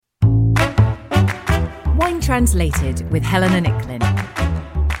Wine Translated with Helena Nicklin.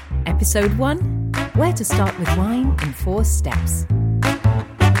 Episode 1, Where to Start with Wine in 4 Steps.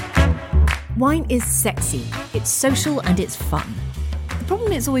 Wine is sexy, it's social and it's fun. The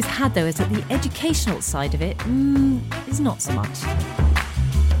problem it's always had though is that the educational side of it is not so much.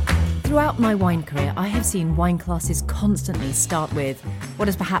 Throughout my wine career, I have seen wine classes constantly start with what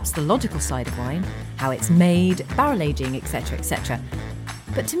is perhaps the logical side of wine, how it's made, barrel aging, etc, etc.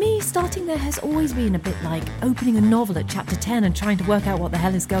 But to me, starting there has always been a bit like opening a novel at chapter 10 and trying to work out what the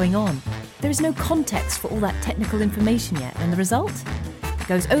hell is going on. There is no context for all that technical information yet, and the result? It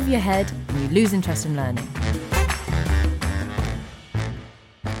goes over your head and you lose interest in learning.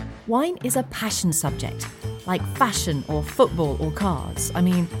 Wine is a passion subject, like fashion or football or cars. I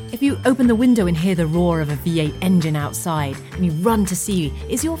mean, if you open the window and hear the roar of a V8 engine outside and you run to see,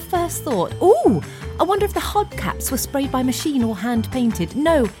 is your first thought, ooh, I wonder if the hubcaps were sprayed by machine or hand-painted?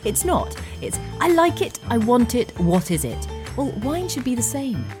 No, it's not. It's, I like it, I want it, what is it? Well, wine should be the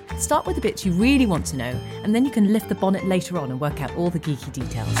same. Start with the bits you really want to know, and then you can lift the bonnet later on and work out all the geeky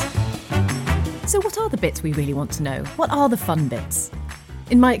details. So what are the bits we really want to know? What are the fun bits?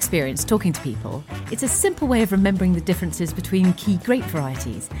 In my experience, talking to people, it's a simple way of remembering the differences between key grape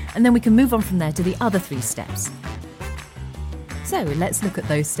varieties, and then we can move on from there to the other 3 steps. So let's look at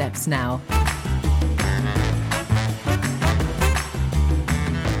those steps now.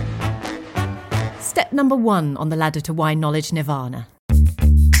 Step number 1 on the ladder to wine knowledge nirvana.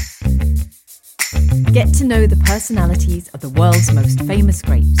 Get to know the personalities of the world's most famous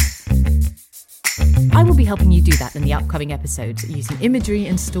grapes. I will be helping you do that in the upcoming episodes using imagery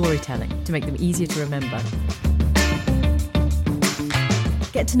and storytelling to make them easier to remember.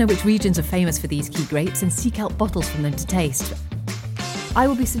 Get to know which regions are famous for these key grapes and seek out bottles from them to taste. I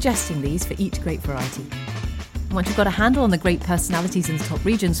will be suggesting these for each grape variety. And once you've got a handle on the grape personalities and the top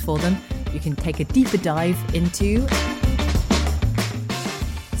regions for them, you can take a deeper dive into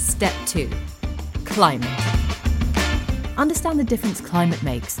Step 2, Climate. Understand the difference climate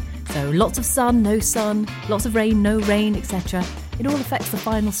makes. So lots of sun, no sun, lots of rain, no rain, etc. It all affects the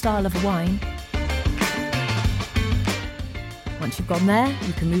final style of a wine. Once you've gone there,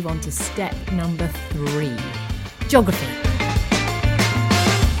 you can move on to step number 3, Geography.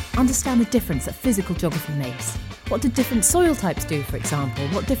 Understand the difference that physical geography makes. What do different soil types do, for example?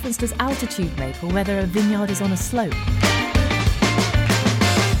 What difference does altitude make, or whether a vineyard is on a slope?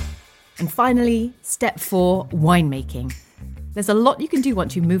 And finally, step 4, winemaking. There's a lot you can do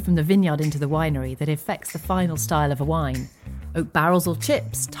once you move from the vineyard into the winery that affects the final style of a wine. Oak barrels or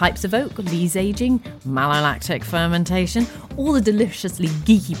chips, types of oak, lees aging, malolactic fermentation, all the deliciously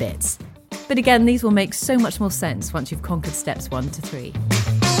geeky bits. But again, these will make so much more sense once you've conquered steps 1 to 3.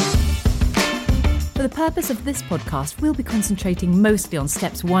 For the purpose of this podcast, we'll be concentrating mostly on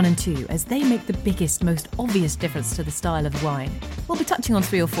steps 1 and 2 as they make the biggest, most obvious difference to the style of the wine. We'll be touching on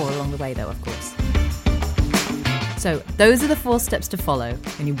 3 or 4 along the way though, of course. So those are the 4 steps to follow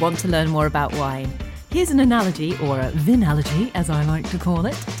when you want to learn more about wine. Here's an analogy, or a vinalogy as I like to call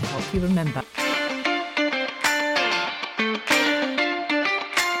it, to help you remember.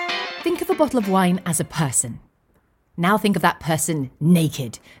 Think of a bottle of wine as a person. Now think of that person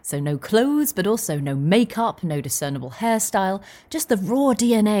naked. So no clothes, but also no makeup, no discernible hairstyle, just the raw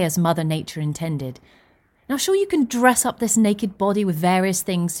DNA as Mother Nature intended. Now sure, you can dress up this naked body with various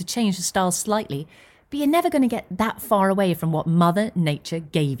things to change the style slightly, but you're never going to get that far away from what Mother Nature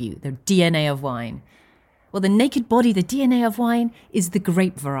gave you, the DNA of wine. Well, the naked body, the DNA of wine, is the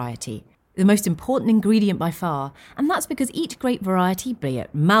grape variety, the most important ingredient by far, and that's because each grape variety, be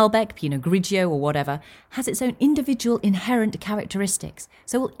it Malbec, Pinot Grigio or whatever, has its own individual inherent characteristics,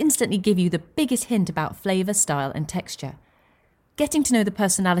 so it will instantly give you the biggest hint about flavour, style and texture. Getting to know the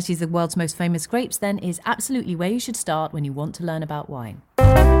personalities of the world's most famous grapes, then, is absolutely where you should start when you want to learn about wine.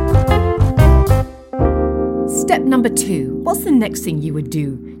 Step number 2. What's the next thing you would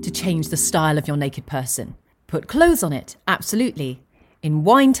do to change the style of your naked person? Put clothes on it, absolutely. In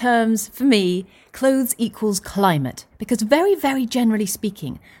wine terms, for me, clothes equals climate, because very, very generally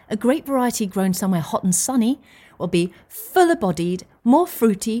speaking, a grape variety grown somewhere hot and sunny will be fuller-bodied, more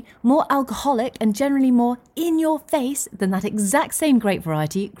fruity, more alcoholic, and generally more in your face than that exact same grape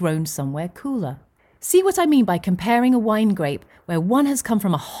variety grown somewhere cooler. See what I mean by comparing a wine grape where one has come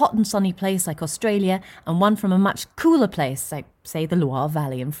from a hot and sunny place like Australia and one from a much cooler place like, say, the Loire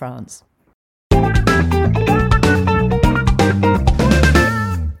Valley in France.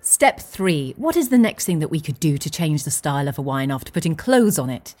 Step 3. What is the next thing that we could do to change the style of a wine after putting clothes on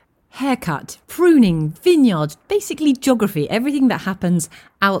it? Haircut, pruning, vineyard, basically geography, everything that happens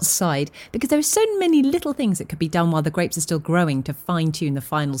outside, because there are so many little things that could be done while the grapes are still growing to fine-tune the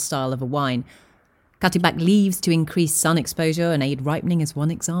final style of a wine. Cutting back leaves to increase sun exposure and aid ripening is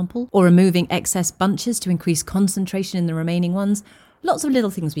one example, or removing excess bunches to increase concentration in the remaining ones. Lots of little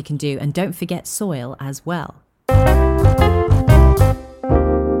things we can do, and don't forget soil as well.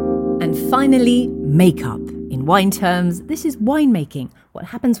 And finally, makeup. In wine terms, this is winemaking, what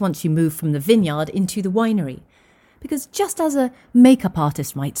happens once you move from the vineyard into the winery. Because just as a makeup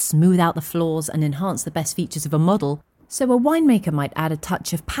artist might smooth out the flaws and enhance the best features of a model, so a winemaker might add a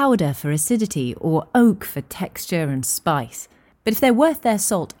touch of powder for acidity or oak for texture and spice. But if they're worth their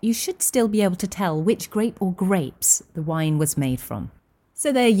salt, you should still be able to tell which grape or grapes the wine was made from.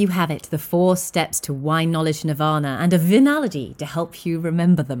 So there you have it, the 4 steps to wine knowledge nirvana and a vinology to help you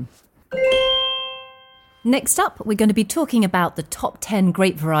remember them. Next up, we're going to be talking about the top 10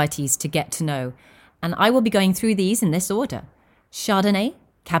 grape varieties to get to know. And I will be going through these in this order: Chardonnay,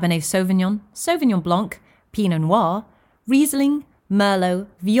 Cabernet Sauvignon, Sauvignon Blanc, Pinot Noir, Riesling, Merlot,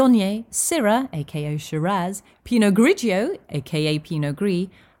 Viognier, Syrah, aka Shiraz, Pinot Grigio, aka Pinot Gris,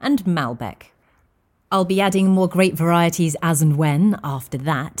 and Malbec. I'll be adding more grape varieties as and when after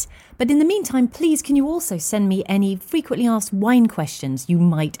that, but in the meantime, please can you also send me any frequently asked wine questions you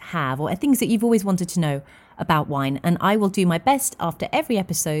might have, or things that you've always wanted to know about wine, and I will do my best after every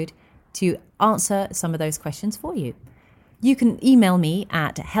episode to answer some of those questions for you. You can email me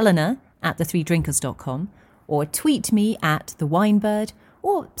at helena@the3drinkers.com, or tweet me at thewinebird,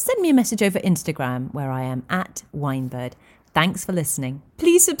 or send me a message over Instagram where I am at winebird. Thanks for listening.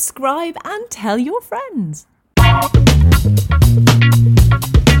 Please subscribe and tell your friends.